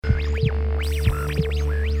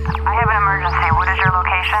I have an emergency. What is your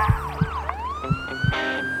location?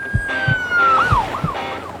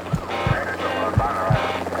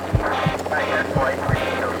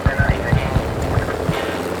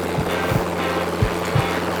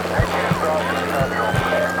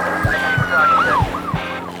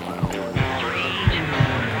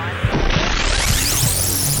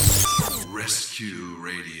 Rescue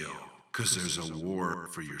Radio, because there's a war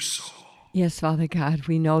for your soul. Yes, Father God,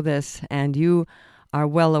 we know this, and you are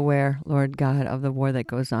well aware, Lord God, of the war that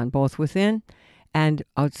goes on both within and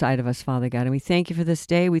outside of us, Father God. And we thank you for this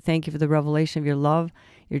day. We thank you for the revelation of your love,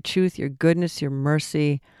 your truth, your goodness, your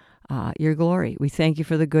mercy, your glory. We thank you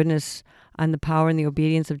for the goodness and the power and the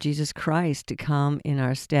obedience of Jesus Christ to come in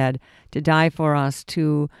our stead, to die for us,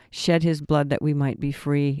 to shed his blood that we might be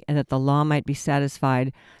free and that the law might be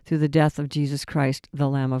satisfied through the death of Jesus Christ, the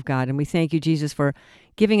Lamb of God. And we thank you, Jesus, for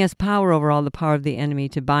giving us power over all the power of the enemy,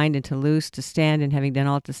 to bind and to loose, to stand, and having done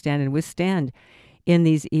all to stand and withstand in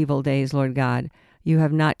these evil days, Lord God. You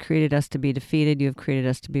have not created us to be defeated. You have created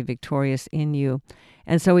us to be victorious in you.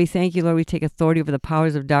 And so we thank you, Lord. We take authority over the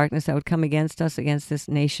powers of darkness that would come against us, against this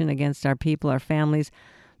nation, against our people, our families,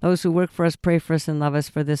 those who work for us, pray for us, and love us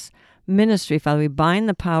for this ministry. Father, we bind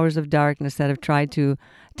the powers of darkness that have tried to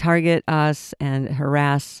target us and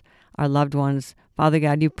harass our loved ones. Father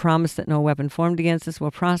God, you promised that no weapon formed against us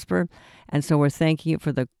will prosper. And so we're thanking you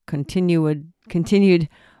for the continued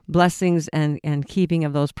blessings and keeping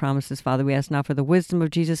of those promises, Father. We ask now for the wisdom of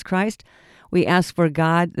Jesus Christ. We ask for,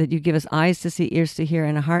 God, that you give us eyes to see, ears to hear,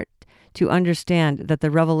 and a heart to understand, that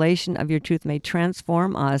the revelation of your truth may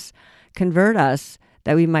transform us, convert us,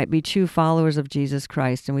 that we might be true followers of Jesus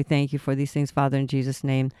Christ. And we thank you for these things, Father, in Jesus'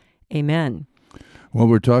 name. Amen. Well,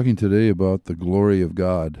 we're talking today about the glory of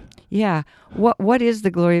God. Yeah. What is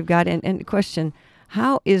the glory of God? And question,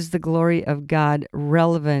 how is the glory of God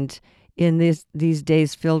relevant in these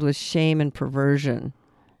days filled with shame and perversion?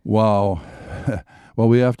 Wow. Well,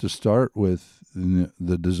 we have to start with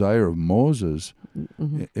the desire of Moses.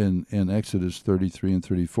 In Exodus 33 and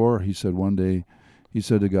 34. He said one day, he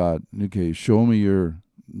said to God, okay, show me your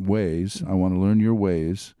ways. I want to learn your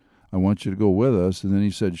ways. I want you to go with us. And then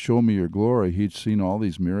he said, show me your glory. He'd seen all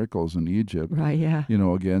these miracles in Egypt, right? Yeah,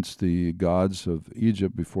 against the gods of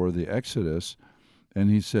Egypt before the Exodus. And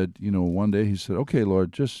he said, one day he said, okay,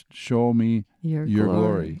 Lord, just show me your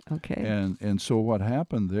glory. Okay. And so what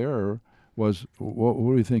happened there was, what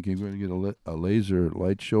were you thinking? We're going to get a laser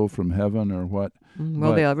light show from heaven or what?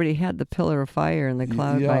 Well, they already had the pillar of fire and the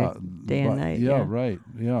cloud by day and night. Yeah, right.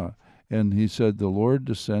 Yeah. And he said the Lord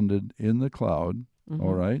descended in the cloud,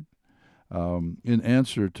 all right, in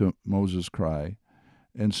answer to Moses' cry,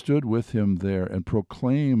 and stood with him there and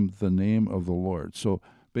proclaimed the name of the Lord. So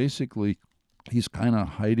basically, he's kind of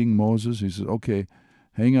hiding Moses. He says, okay,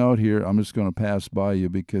 hang out here. I'm just going to pass by you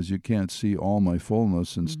because you can't see all my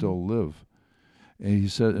fullness and still live. And he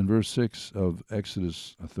said in verse 6 of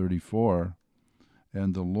Exodus 34,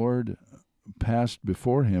 and the Lord passed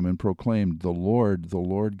before him and proclaimed, the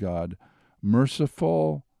Lord God,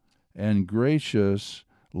 merciful and gracious,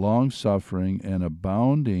 long-suffering and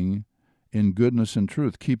abounding in goodness and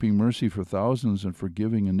truth, keeping mercy for thousands and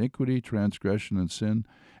forgiving iniquity, transgression, and sin,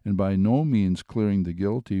 and by no means clearing the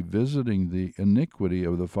guilty, visiting the iniquity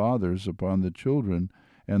of the fathers upon the children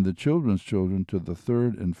and the children's children to the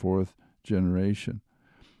third and fourth generation.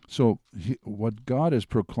 So what God is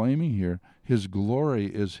proclaiming here, his glory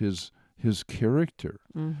is his character,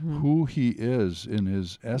 who he is in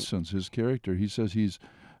his essence, his character. He says he's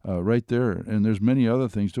right there, and there's many other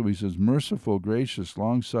things too. He says merciful, gracious,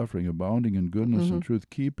 long-suffering, abounding in goodness and truth,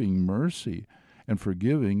 keeping mercy and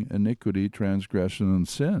forgiving iniquity, transgression, and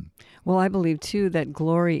sin. Well, I believe, too, that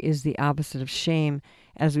glory is the opposite of shame,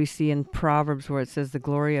 as we see in Proverbs where it says the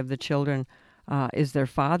glory of the children is their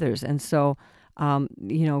fathers. And so,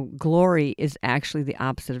 glory is actually the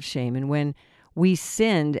opposite of shame. And when we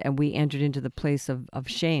sinned and we entered into the place of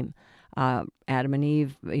shame, Adam and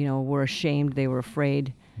Eve, were ashamed. They were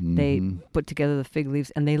afraid. They put together the fig leaves,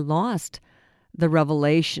 and they lost the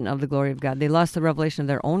revelation of the glory of God. They lost the revelation of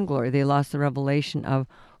their own glory. They lost the revelation of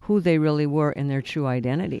who they really were in their true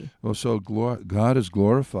identity. Well, so God is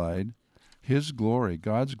glorified. His glory,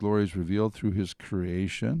 God's glory, is revealed through his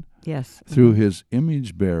creation. Yes. Through his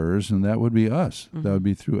image bearers, and that would be us. That would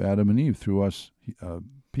be through Adam and Eve, through us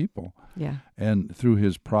people. Yeah. And through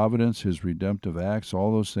his providence, his redemptive acts,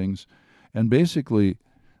 all those things. And basically,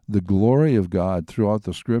 the glory of God throughout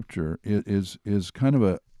the Scripture is kind of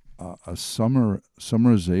a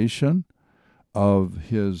summarization of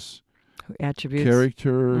his attributes,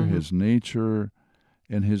 character, his nature,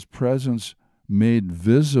 and his presence made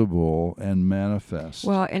visible and manifest.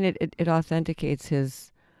 Well, and it authenticates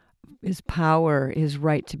his his power, his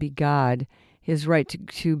right to be God, his right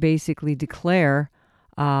to basically declare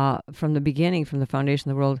from the beginning, from the foundation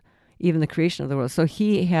of the world, even the creation of the world. So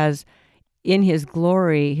he has, in his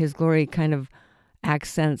glory kind of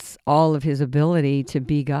accents all of his ability to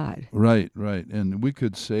be God. Right. And we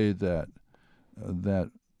could say that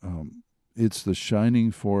it's the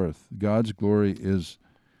shining forth. God's glory is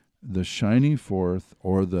the shining forth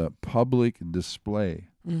or the public display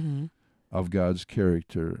of God's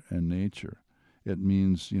character and nature. It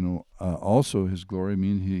means, also his glory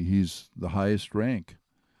means he's the highest rank.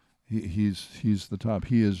 He's the top.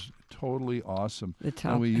 He is totally awesome. The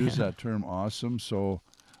top, and we use that term awesome so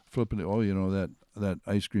flippantly. That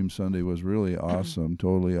ice cream sundae was really awesome,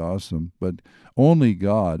 totally awesome. But only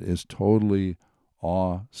God is totally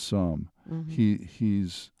awesome.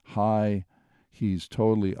 He's high. He's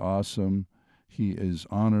totally awesome. He is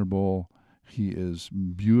honorable. He is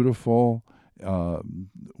beautiful.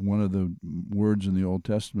 One of the words in the Old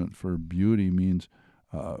Testament for beauty means,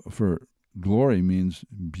 for glory means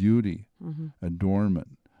beauty,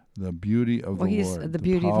 adornment, the beauty of the Lord. The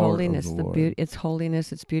beauty of holiness. It's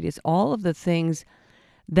holiness, it's beauty. It's all of the things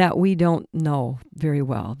that we don't know very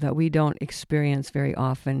well, that we don't experience very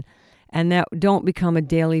often, and that don't become a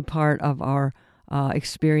daily part of our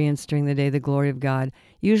experience during the day, the glory of God.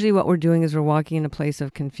 Usually what we're doing is we're walking in a place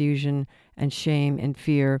of confusion and shame and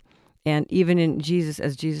fear. And even in Jesus,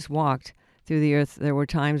 as Jesus walked through the earth, there were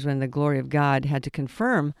times when the glory of God had to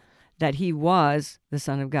confirm that he was the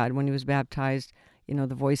Son of God. When he was baptized,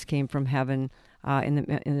 the voice came from heaven in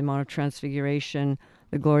the Mount of Transfiguration.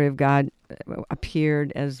 The glory of God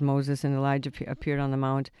appeared as Moses and Elijah appeared on the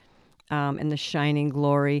mount in the shining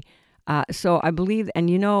glory. So I believe, and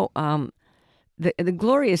the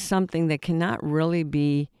glory is something that cannot really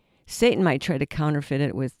be. Satan might try to counterfeit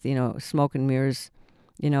it with smoke and mirrors,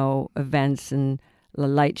 events and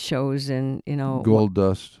light shows and gold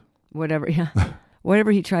dust, whatever,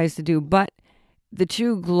 whatever he tries to do. But the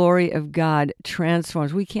true glory of God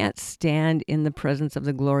transforms. We can't stand in the presence of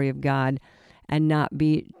the glory of God and not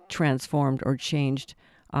be transformed or changed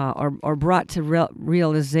or brought to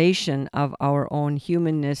realization of our own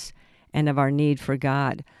humanness and of our need for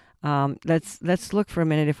God. Let's look for a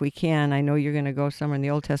minute if we can. I know you're going to go somewhere in the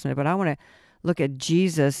Old Testament, but I want to look at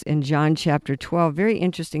Jesus in John chapter 12. Very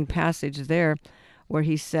interesting passage there where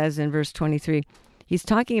he says in verse 23, he's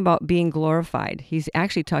talking about being glorified. He's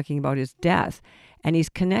actually talking about his death, and he's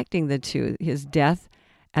connecting the two, his death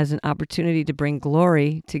as an opportunity to bring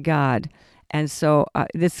glory to God. And so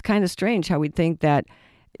this is kind of strange how we'd think that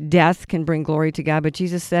death can bring glory to God, but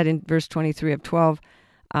Jesus said in verse 23 of 12,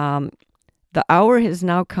 the hour has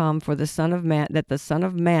now come for the Son of Man, that the Son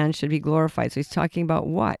of Man should be glorified. So he's talking about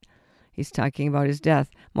what? He's talking about his death.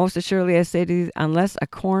 Most assuredly, I say to you, unless a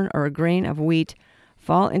corn or a grain of wheat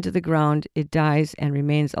fall into the ground, it dies and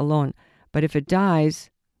remains alone. But if it dies,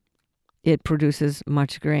 it produces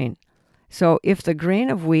much grain. So if the grain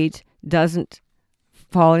of wheat doesn't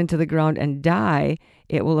fall into the ground and die,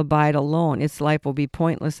 it will abide alone. Its life will be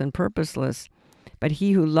pointless and purposeless. But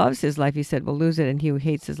he who loves his life, he said, will lose it, and he who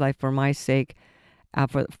hates his life for my sake,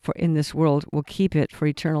 for in this world, will keep it for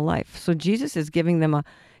eternal life. So Jesus is giving them a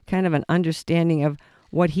kind of an understanding of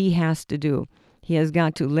what he has to do. He has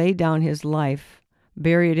got to lay down his life,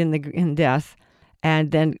 bury it in death,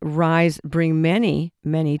 and then rise, bring many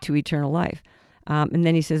to eternal life. And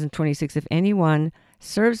then he says in 26, if anyone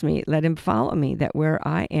serves me, let him follow me, that where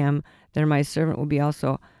I am, there my servant will be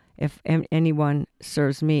also. If anyone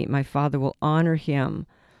serves me, my Father will honor him.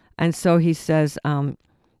 And so he says,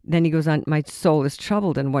 then he goes on, my soul is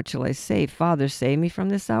troubled, and what shall I say? Father, save me from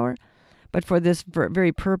this hour. But for this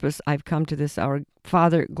very purpose, I've come to this hour.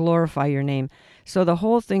 Father, glorify your name. So the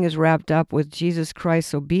whole thing is wrapped up with Jesus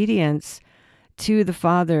Christ's obedience to the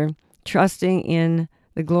Father, trusting in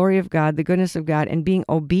the glory of God, the goodness of God, and being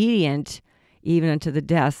obedient even unto the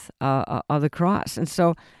death of the cross. And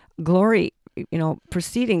so glory,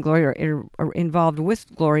 preceding glory or involved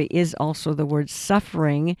with glory is also the word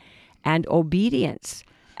suffering and obedience.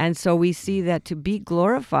 And so we see that to be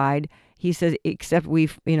glorified, he says, except he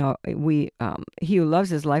who loves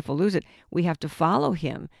his life will lose it. We have to follow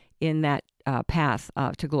him in that path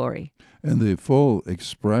to glory. And the full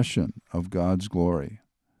expression of God's glory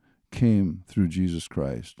came through Jesus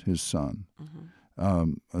Christ, his Son,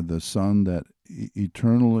 the Son that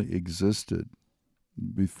eternally existed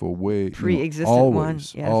before pre-existent always,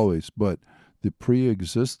 one, yes. Always, but the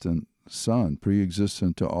pre-existent Son,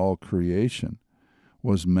 pre-existent to all creation,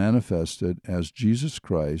 was manifested as Jesus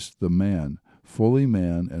Christ, the man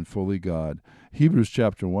and fully God. Hebrews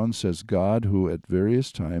chapter 1 says, God, who at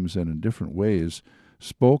various times and in different ways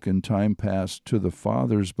spoke in time past to the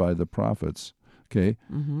fathers by the prophets. Okay,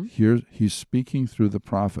 here he's speaking through the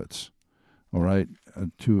prophets, all right,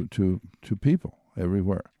 to people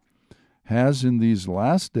everywhere. Has in these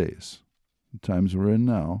last days, the times we're in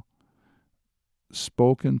now,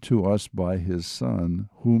 spoken to us by his Son,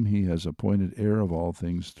 whom he has appointed heir of all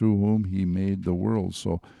things, through whom he made the world.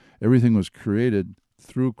 So everything was created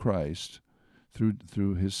through Christ,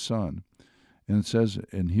 through his Son. And it says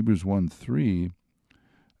in Hebrews 1:3,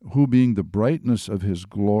 who being the brightness of his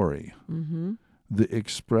glory, the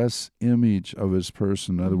express image of his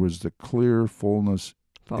person, in other words, the clear fullness,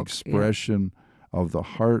 expression of the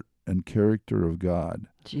heart and character of God.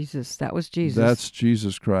 Jesus, that was Jesus. That's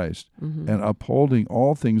Jesus Christ. And upholding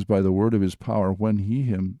all things by the word of his power, when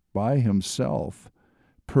he by himself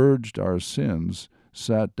purged our sins,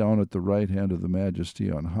 sat down at the right hand of the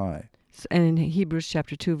majesty on high. And in Hebrews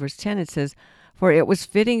chapter 2, verse 10, it says, for it was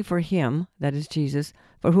fitting for him, that is Jesus,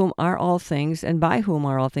 for whom are all things, and by whom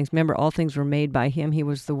are all things. Remember, all things were made by him. He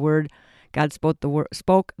was the Word. God spoke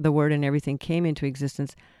the word, and everything came into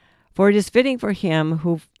existence. For it is fitting for him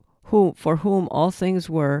for whom all things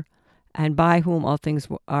were, and by whom all things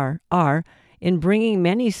are, in bringing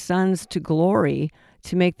many sons to glory,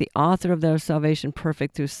 to make the author of their salvation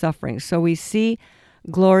perfect through suffering. So we see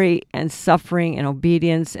glory and suffering and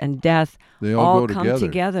obedience and death they all go come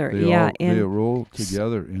together. They roll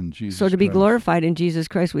together in Jesus Christ. So to be glorified in Jesus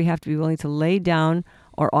Christ, we have to be willing to lay down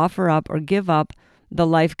or offer up or give up the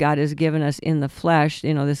life God has given us in the flesh,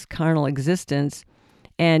 this carnal existence,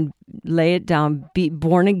 and lay it down, be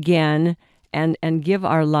born again, and give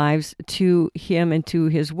our lives to him and to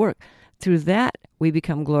his work. Through that, we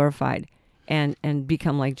become glorified and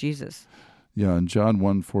become like Jesus. Yeah, in John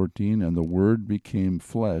 1:14, and the Word became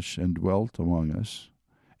flesh and dwelt among us,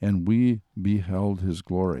 and we beheld his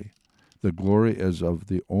glory, the glory as of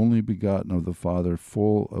the only begotten of the Father,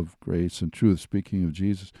 full of grace and truth. Speaking of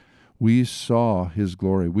Jesus, we saw his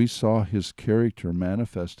glory. We saw his character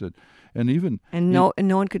manifested. And no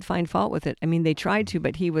one could find fault with it. I mean, they tried to,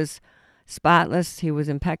 but he was spotless. He was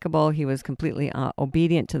impeccable. He was completely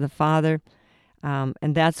obedient to the Father. And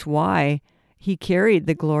that's why he carried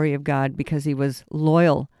the glory of God, because he was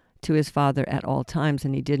loyal to his Father at all times,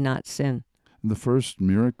 and he did not sin. The first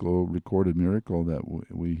recorded miracle that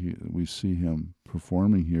we see him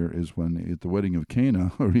performing here is when at the wedding of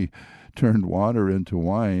Cana, where he turned water into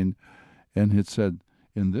wine, and it said,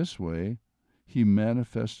 in this way, he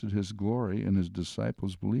manifested his glory, and his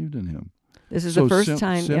disciples believed in him. This is the first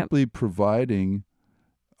time. Simply providing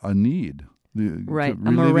a need. Right,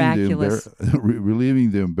 a miraculous.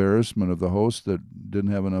 Relieving the embarrassment of the host that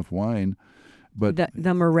didn't have enough wine. But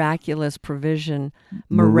the miraculous provision.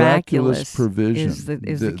 Miraculous provision is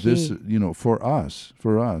the key. This, for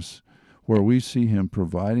us, where we see him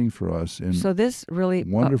providing for us in this really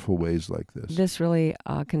wonderful ways like this. This really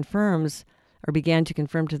confirms, or began to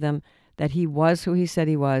confirm to them, that he was who he said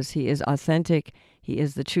he was. He is authentic. He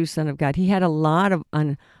is the true Son of God. He had a lot of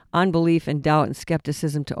unbelief and doubt and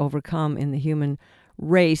skepticism to overcome in the human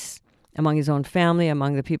race, among his own family,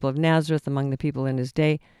 among the people of Nazareth, among the people in his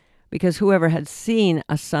day, because whoever had seen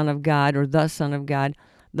a Son of God or the Son of God,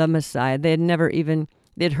 the Messiah,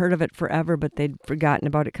 they'd heard of it forever, but they'd forgotten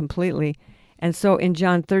about it completely. And so in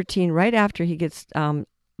John 13, right after he gets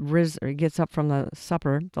he gets up from the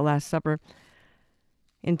supper, the Last Supper,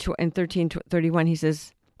 in 13:31, he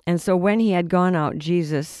says, and so when he had gone out,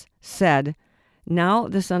 Jesus said, now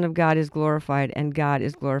the Son of God is glorified, and God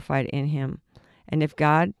is glorified in him. And if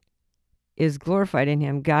God is glorified in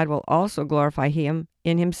him, God will also glorify him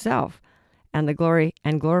in himself, and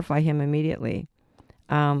glorify him immediately.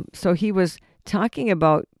 So he was talking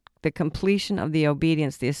about the completion of the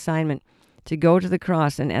obedience, the assignment to go to the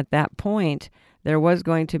cross, and at that point, there was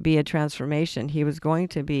going to be a transformation. He was going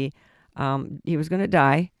to be, he was going to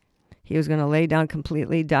die. He was going to lay down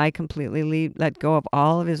completely, die completely, let go of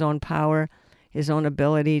all of his own power, his own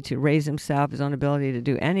ability to raise himself, his own ability to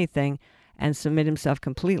do anything, and submit himself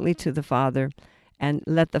completely to the Father, and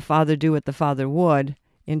let the Father do what the Father would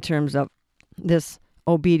in terms of this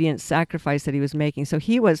obedient sacrifice that he was making. So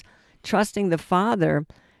he was trusting the Father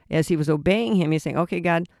as he was obeying him. He's saying, okay,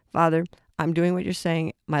 God, Father, I'm doing what you're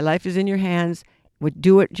saying. My life is in your hands.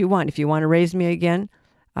 Do what you want. If you want to raise me again,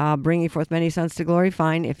 bringing forth many sons to glory,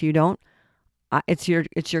 fine. If you don't, it's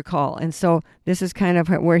your call. And so this is kind of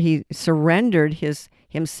where he surrendered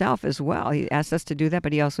himself as well. He asked us to do that,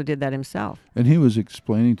 but he also did that himself. And he was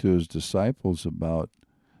explaining to his disciples about,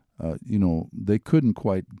 they couldn't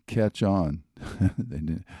quite catch on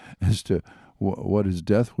as to what his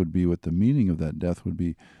death would be, what the meaning of that death would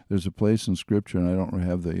be. There's a place in Scripture, and I don't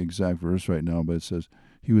have the exact verse right now, but it says,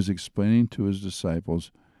 he was explaining to his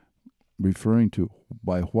disciples, referring to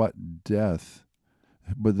by what death,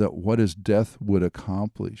 what his death would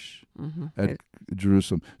accomplish at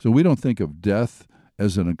Jerusalem. So we don't think of death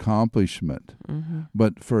as an accomplishment,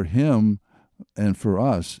 but for him and for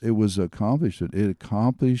us, it was accomplished. It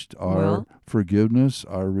accomplished our forgiveness,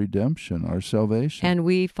 our redemption, our salvation. And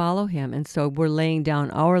we follow him. And so we're laying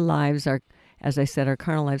down our lives, as I said, our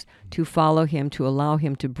carnal lives, to follow him, to allow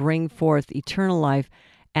him to bring forth eternal life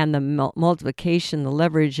and the multiplication, the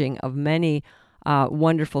leveraging of many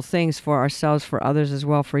wonderful things for ourselves, for others as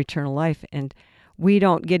well, for eternal life. And we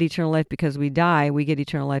don't get eternal life because we die. We get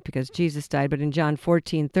eternal life because Jesus died. But in John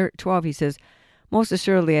 14:12, he says, "Most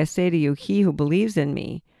assuredly I say to you, he who believes in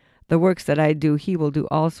me, the works that I do, he will do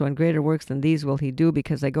also, and greater works than these will he do,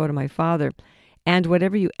 because I go to my Father. And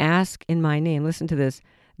whatever you ask in my name," listen to this,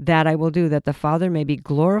 "that I will do, that the Father may be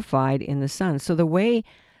glorified in the Son." So the way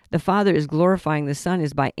the Father is glorifying the Son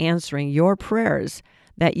is by answering your prayers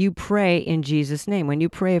that you pray in Jesus' name. When you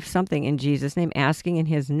pray of something in Jesus' name, asking in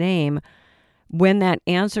his name, when that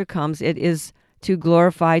answer comes, it is to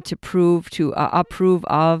glorify, to prove, to approve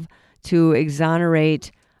of, to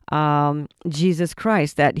exonerate Jesus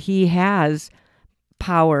Christ, that he has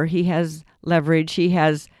power, he has leverage, he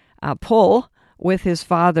has pull with his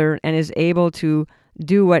Father, and is able to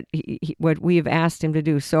do what we have asked him to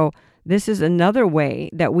do. So this is another way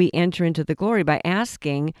that we enter into the glory, by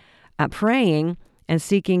asking, praying, and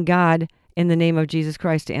seeking God in the name of Jesus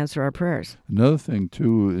Christ to answer our prayers. Another thing,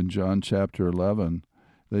 too, in John chapter 11,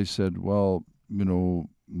 they said, well,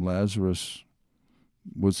 Lazarus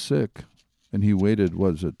was sick, and he waited,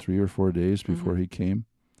 3 or 4 days before he came?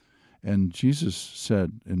 And Jesus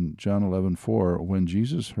said in John 11:4, when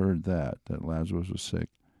Jesus heard that Lazarus was sick,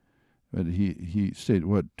 that he stayed,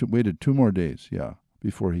 waited 2 more days,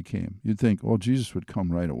 before he came. You'd think, Jesus would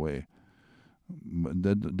come right away. But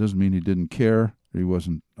that doesn't mean he didn't care, or he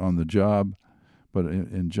wasn't on the job. But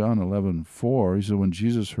in John 11:4, he said, when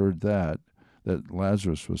Jesus heard that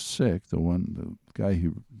Lazarus was sick, the guy he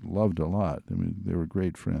loved a lot, they were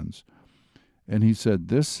great friends, and he said,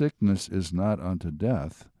 this sickness is not unto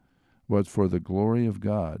death, but for the glory of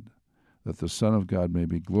God, that the Son of God may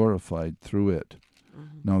be glorified through it.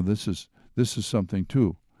 Now this is something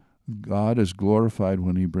too. God is glorified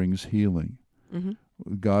when he brings healing.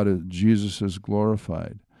 Jesus is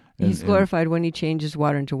glorified. He's glorified when he changes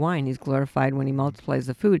water into wine. He's glorified when he multiplies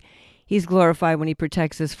the food. He's glorified when he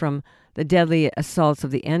protects us from the deadly assaults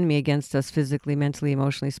of the enemy against us physically, mentally,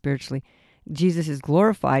 emotionally, spiritually. Jesus is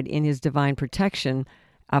glorified in his divine protection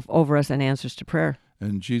over us and answers to prayer.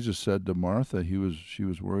 And Jesus said to Martha, she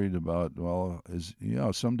was worried about,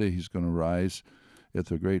 someday he's going to rise at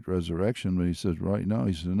the great resurrection. But he says, right now,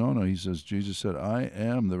 he said, no. He says, Jesus said, I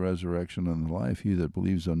am the resurrection and the life. He that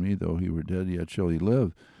believes on me, though he were dead, yet shall he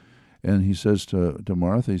live. And he says to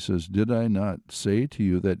Martha, he says, did I not say to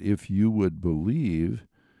you that if you would believe,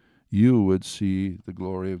 you would see the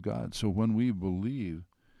glory of God? So when we believe,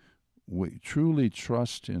 we truly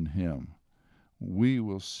trust in him, we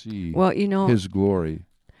will see his glory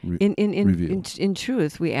revealed. In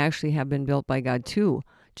truth, we actually have been built by God to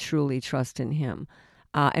truly trust in him.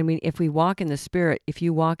 If we walk in the Spirit, if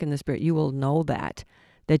you walk in the Spirit, you will know that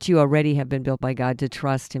you already have been built by God to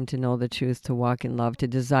trust him, to know the truth, to walk in love, to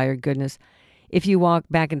desire goodness. If you walk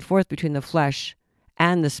back and forth between the flesh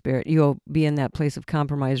and the Spirit, you'll be in that place of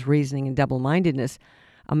compromise, reasoning, and double-mindedness.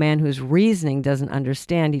 A man who's reasoning doesn't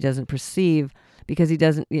understand, he doesn't perceive, because he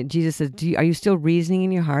doesn't. Jesus says, are you still reasoning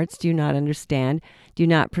in your hearts? Do you not understand? Do you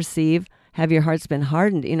not perceive? Have your hearts been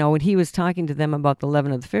hardened? When he was talking to them about the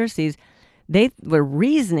leaven of the Pharisees, they were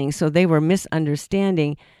reasoning, so they were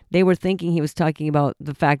misunderstanding. They were thinking he was talking about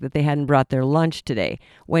the fact that they hadn't brought their lunch today,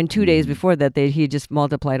 when 2 days before that he had just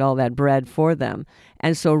multiplied all that bread for them.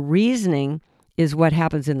 And so reasoning is what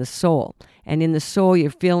happens in the soul. And in the soul, you're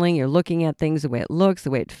feeling, you're looking at things the way it looks, the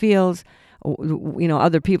way it feels,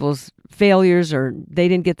 other people's failures, or they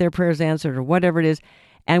didn't get their prayers answered, or whatever it is.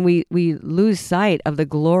 And we lose sight of the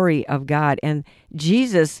glory of God. And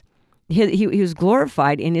Jesus, he was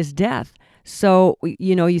glorified in his death. So,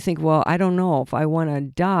 you think, well, I don't know if I want to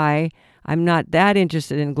die. I'm not that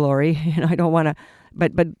interested in glory, and I don't want to.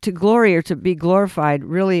 But to glory, or to be glorified,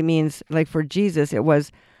 really means, like for Jesus,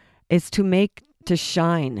 it's to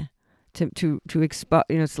shine, to expose.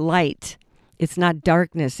 It's light. It's not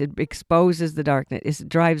darkness. It exposes the darkness. It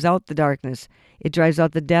drives out the darkness. It drives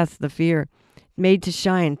out the death, the fear. Made to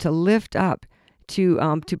shine, to lift up,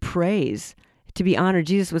 to praise, to be honored.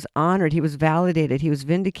 Jesus was honored. He was validated. He was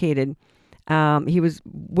vindicated. He was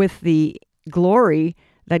with the glory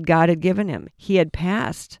that God had given him. He had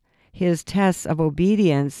passed his tests of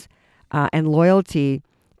obedience and loyalty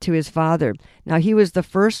to his Father. Now, he was the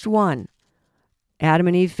first one. Adam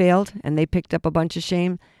and Eve failed, and they picked up a bunch of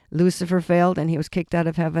shame. Lucifer failed, and he was kicked out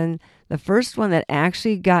of heaven. The first one that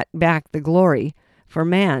actually got back the glory for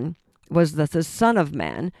man was the Son of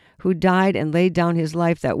Man, who died and laid down his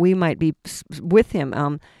life that we might be with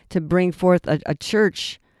him, to bring forth a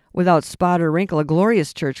church without spot or wrinkle, a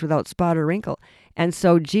glorious church without spot or wrinkle. And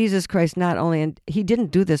so Jesus Christ not only, and he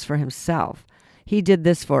didn't do this for himself, he did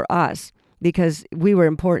this for us because we were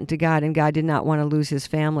important to God, and God did not want to lose his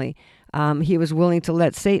family. He was willing to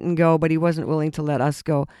let Satan go, but he wasn't willing to let us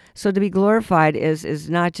go. So to be glorified is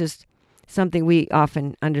not just something we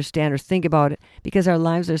often understand or think about, because our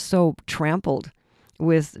lives are so trampled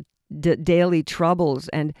with daily troubles,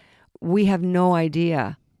 and we have no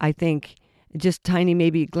idea, I think, just tiny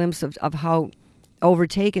maybe glimpse of how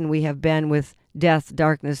overtaken we have been with death,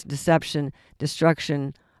 darkness, deception,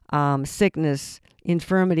 destruction, sickness,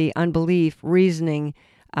 infirmity, unbelief, reasoning,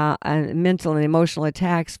 mental and emotional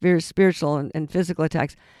attacks, spiritual and physical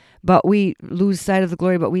attacks. But we lose sight of the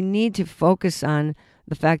glory. But we need to focus on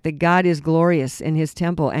the fact that God is glorious in his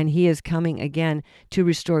temple, and he is coming again to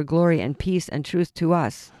restore glory and peace and truth to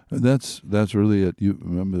us. That's really it. You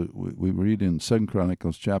remember we read in 2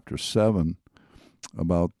 Chronicles chapter 7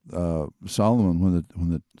 about Solomon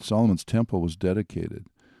when Solomon's temple was dedicated.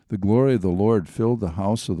 The glory of the Lord filled the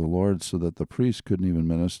house of the Lord so that the priests couldn't even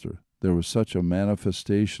minister. There was such a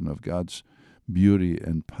manifestation of God's beauty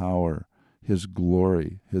and power, his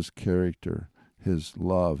glory, his character, his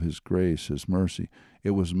love, his grace, his mercy.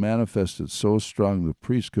 It was manifested so strong the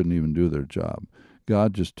priests couldn't even do their job.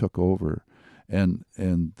 God just took over. And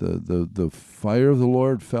the fire of the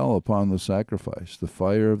Lord fell upon the sacrifice. The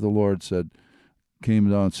fire of the Lord came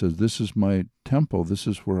down and says, this is my temple. This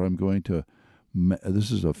is where I'm going to, this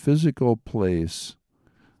is a physical place,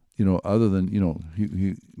 other than,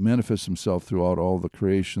 he manifests himself throughout all the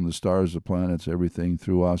creation, the stars, the planets, everything,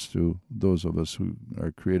 through us, through those of us who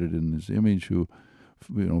are created in his image, who,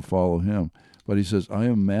 follow him. But he says, I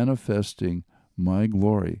am manifesting my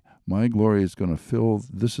glory. My glory is going to fill,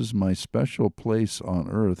 this is my special place on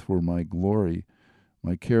earth where my glory,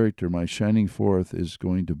 my character, my shining forth is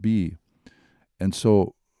going to be. And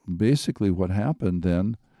so basically what happened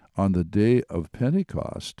then on the day of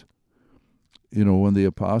Pentecost, when the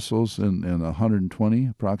apostles and 120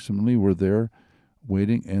 approximately were there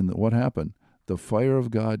waiting, and what happened? The fire of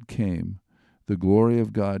God came, the glory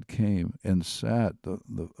of God came and sat, the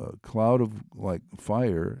cloud of like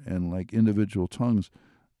fire and like individual tongues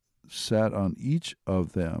sat on each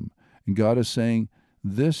of them. And God is saying,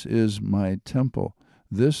 this is my temple.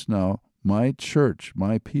 This now, my church,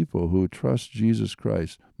 my people who trust Jesus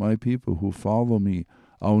Christ, my people who follow me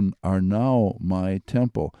are now my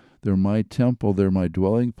temple. They're my temple. They're my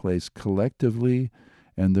dwelling place collectively,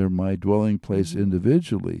 and they're my dwelling place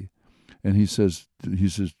individually. And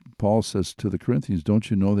Paul says to the Corinthians,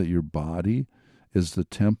 don't you know that your body is the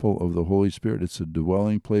temple of the Holy Spirit? It's a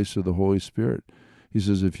dwelling place of the Holy Spirit. He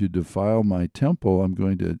says, if you defile my temple, I'm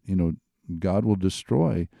going to, God will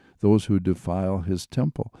destroy those who defile his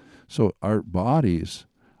temple. So our bodies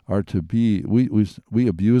are to be, we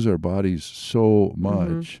abuse our bodies so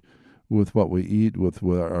much with what we eat, with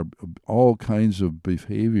our all kinds of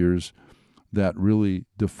behaviors that really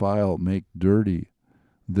defile, make dirty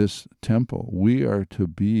this temple. We are to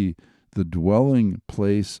be the dwelling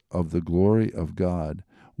place of the glory of God.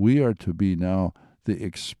 We are to be now the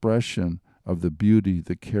expression of the beauty,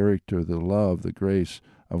 the character, the love, the grace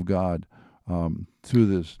of God through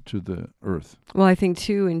this to the earth. Well, I think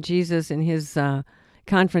too, in Jesus, in his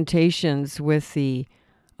confrontations with the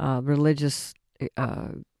religious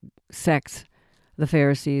sects, the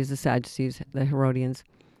Pharisees, the Sadducees, the Herodians,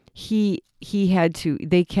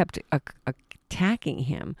 they kept attacking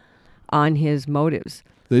him on his motives.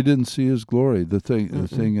 They didn't see his glory. The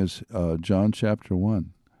thing is, John chapter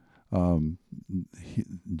 1.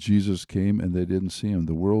 Jesus came and they didn't see him.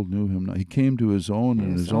 The world knew him not. He came to his own,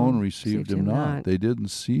 and his own received him not. They didn't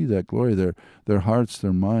see that glory. Their hearts,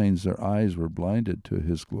 their minds, their eyes were blinded to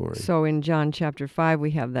his glory. So in John chapter 5,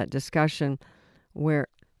 we have that discussion where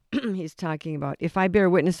he's talking about, if I bear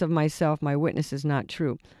witness of myself, my witness is not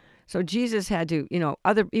true. So Jesus had to,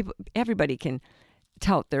 other people, everybody can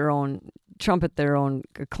tout their own, trumpet their own,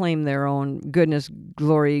 claim their own goodness,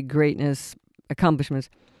 glory, greatness, accomplishments.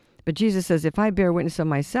 But Jesus says, if I bear witness of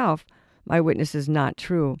myself, my witness is not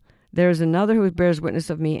true. There is another who bears witness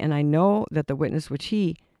of me, and I know that the witness which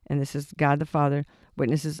he, and this is God the Father,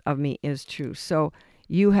 witnesses of me is true. So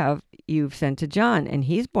you've sent to John, and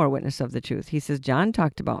he's bore witness of the truth. He says, John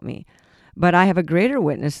talked about me, but I have a greater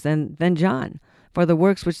witness than John. For the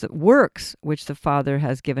works which the Father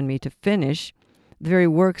has given me to finish, the very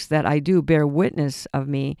works that I do bear witness of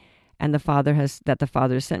me, and the Father has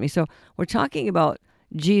sent me. So we're talking about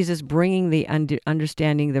Jesus bringing the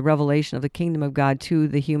understanding, the revelation of the kingdom of God to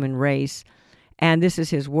the human race, and this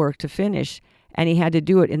is his work to finish. And he had to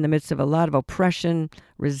do it in the midst of a lot of oppression,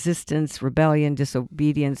 resistance, rebellion,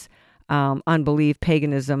 disobedience, unbelief,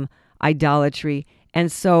 paganism, idolatry. And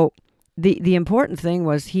so the important thing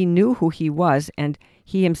was he knew who he was, and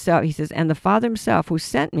he himself, he says, and the Father himself who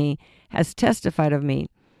sent me has testified of me.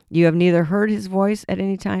 You have neither heard his voice at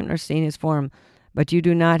any time nor seen his form, but you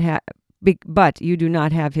do not have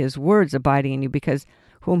his words abiding in you, because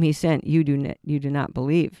whom he sent you do not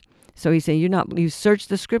believe. So he's saying you search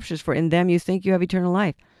the scriptures, for in them you think you have eternal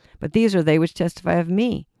life. But these are they which testify of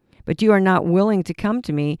me. But you are not willing to come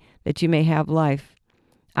to me that you may have life.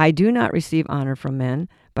 I do not receive honor from men,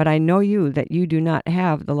 but I know you that you do not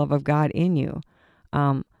have the love of God in you.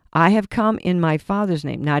 I have come in my Father's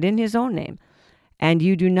name, not in his own name, and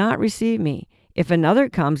you do not receive me. If another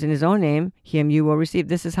comes in his own name, him you will receive.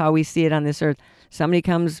 This is how we see it on this earth. Somebody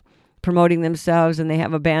comes promoting themselves, and they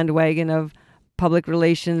have a bandwagon of public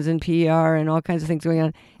relations and PR and all kinds of things going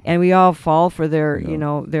on, and we all fall for their,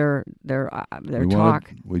 their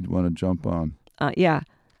talk. We want to jump on. Yeah.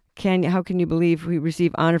 How can you believe we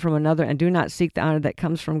receive honor from another and do not seek the honor that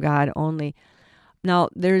comes from God only? Now,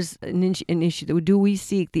 there's an issue. Do we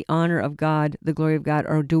seek the honor of God, the glory of God,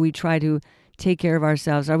 or do we try to take care of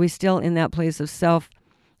ourselves? Are we still in that place of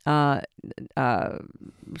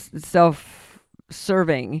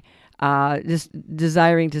self-serving, just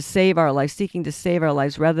desiring to save our lives, seeking to save our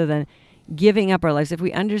lives rather than giving up our lives? If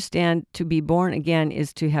we understand to be born again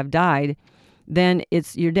is to have died, then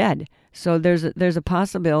you're dead. So there's a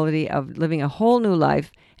possibility of living a whole new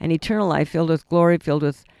life, an eternal life filled with glory, filled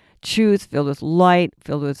with truth, filled with light,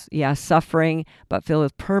 filled with, suffering, but filled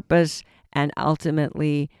with purpose, and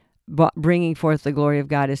ultimately bringing forth the glory of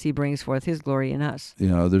God as he brings forth his glory in us.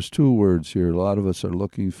 There's two words here. A lot of us are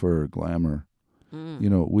looking for glamour.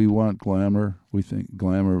 We want glamour. We think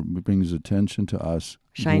glamour brings attention to us.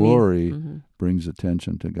 Shiny. Glory brings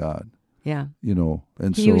attention to God. Yeah.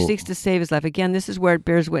 And he who seeks to save his life. Again, this is where it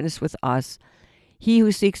bears witness with us. He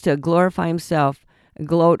who seeks to glorify himself,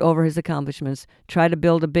 gloat over his accomplishments, try to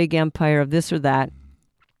build a big empire of this or that.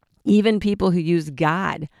 Even people who use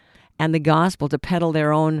God and the gospel to peddle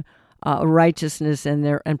their own righteousness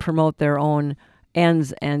and promote their own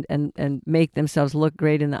ends and make themselves look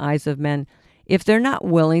great in the eyes of men. If they're not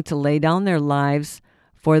willing to lay down their lives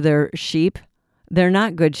for their sheep, they're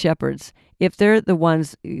not good shepherds. If they're the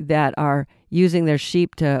ones that are using their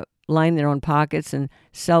sheep to line their own pockets and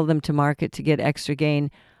sell them to market to get extra gain,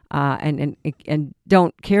 and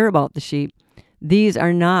don't care about the sheep, these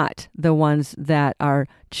are not the ones that are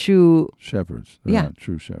true shepherds. They're not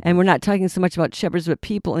true shepherds. And we're not talking so much about shepherds, but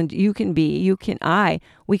people. And we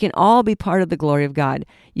can all be part of the glory of God.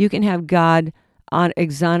 You can have God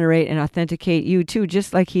exonerate and authenticate you too,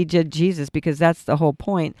 just like he did Jesus, because that's the whole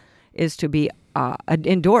point, is to be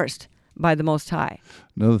endorsed by the Most High.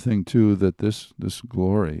 Another thing too, that this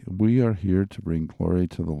glory, we are here to bring glory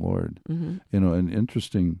to the Lord. And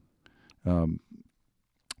interesting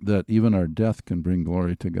that even our death can bring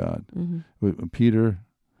glory to God. Peter,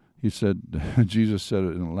 Jesus said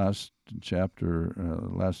it in the last chapter,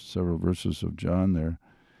 last several verses of John there.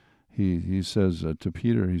 He says to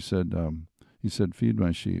Peter, he said, feed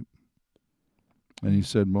my sheep. And he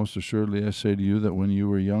said, most assuredly I say to you that when you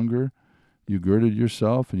were younger, you girded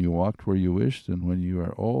yourself and you walked where you wished, and when you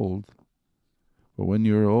are old,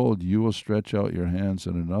 you will stretch out your hands,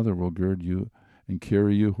 and another will gird you and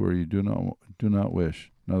carry you where you do not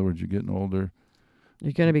wish. In other words, you're getting older.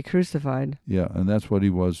 You're going to be crucified. Yeah, and that's what he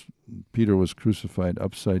was. Peter was crucified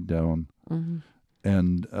upside down.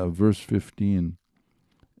 And verse 15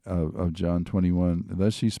 of John 21,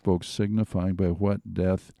 thus he spoke, signifying by what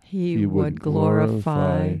death he would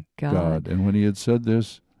glorify God. And when he had said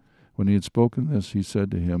this, when he had spoken this, he said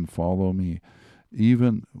to him, follow me. We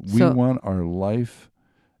want our life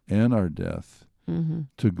and our death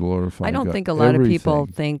to glorify God. I don't think a lot of people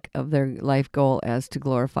think of their life goal as to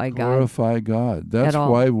glorify God. Glorify God. That's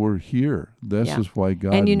why we're here. This is why God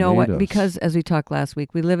made us. And you know what? Because, as we talked last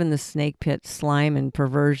week, we live in the snake pit, slime and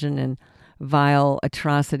perversion and vile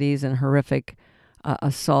atrocities and horrific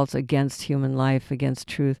assaults against human life, against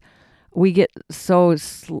truth. We get so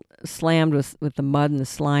slammed with the mud and the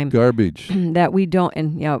slime, garbage, that we don't,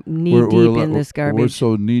 and knee deep in this garbage. We're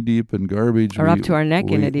so knee deep in garbage, or up to our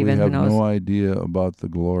neck in it. Even we have who knows? No idea about the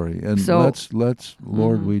glory. And so, let's,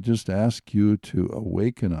 Lord, we just ask you to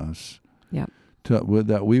awaken us,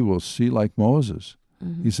 that we will see like Moses.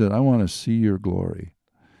 He said, "I want to see your glory."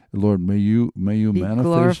 Lord, may you Be manifest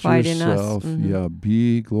glorified in us. yourself. Yeah,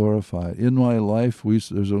 be glorified. In my life,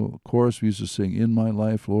 there's a chorus we used to sing, in my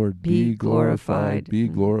life, Lord, be glorified. Be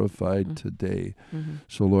glorified today.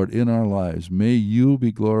 So, Lord, in our lives, may you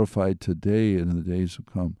be glorified today and in the days to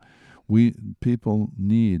come. People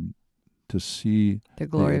need to see The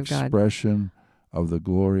glory the of God. expression of the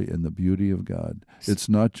glory and the beauty of God. It's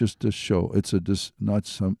not just a show. It's not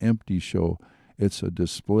some empty show. It's a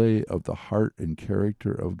display of the heart and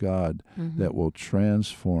character of God that will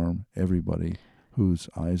transform everybody whose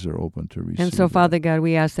eyes are open to receive. And so, that. Father God,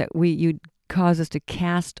 we ask that you cause us to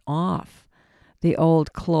cast off the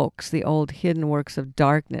old cloaks, the old hidden works of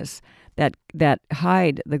darkness that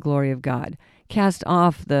hide the glory of God. Cast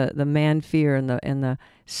off the man fear and the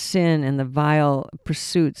sin and the vile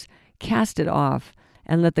pursuits. Cast it off.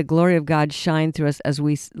 And let the glory of God shine through us as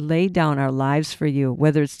we lay down our lives for you,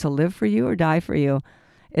 whether it's to live for you or die for you.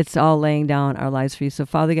 It's all laying down our lives for you. So,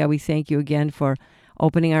 Father God, we thank you again for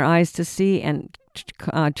opening our eyes to see and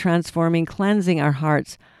transforming, cleansing our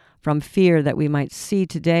hearts from fear, that we might see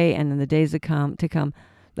today and in the days to come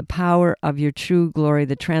the power of your true glory,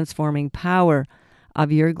 the transforming power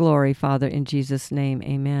of your glory, Father, in Jesus' name.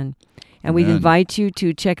 Amen. And we invite you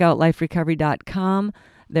to check out liferecovery.com.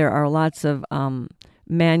 There are lots of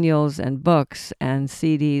manuals and books and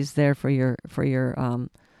CDs there for your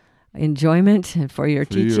enjoyment and for your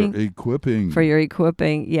teaching, for your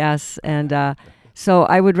equipping. Yes, and so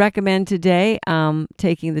I would recommend today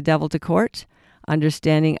taking the devil to court,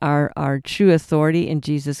 understanding our true authority in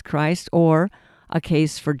Jesus Christ, or a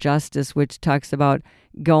case for justice, which talks about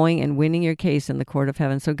going and winning your case in the court of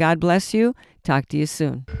heaven. So God bless you. Talk to you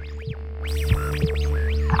soon. I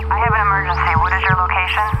have an emergency. What is your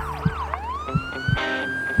location?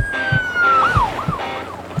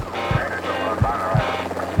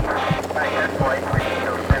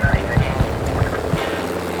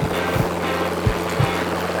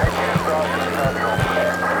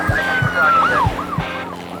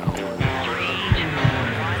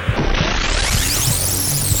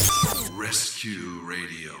 Rescue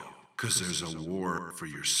Radio, because there's a war for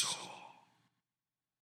your soul.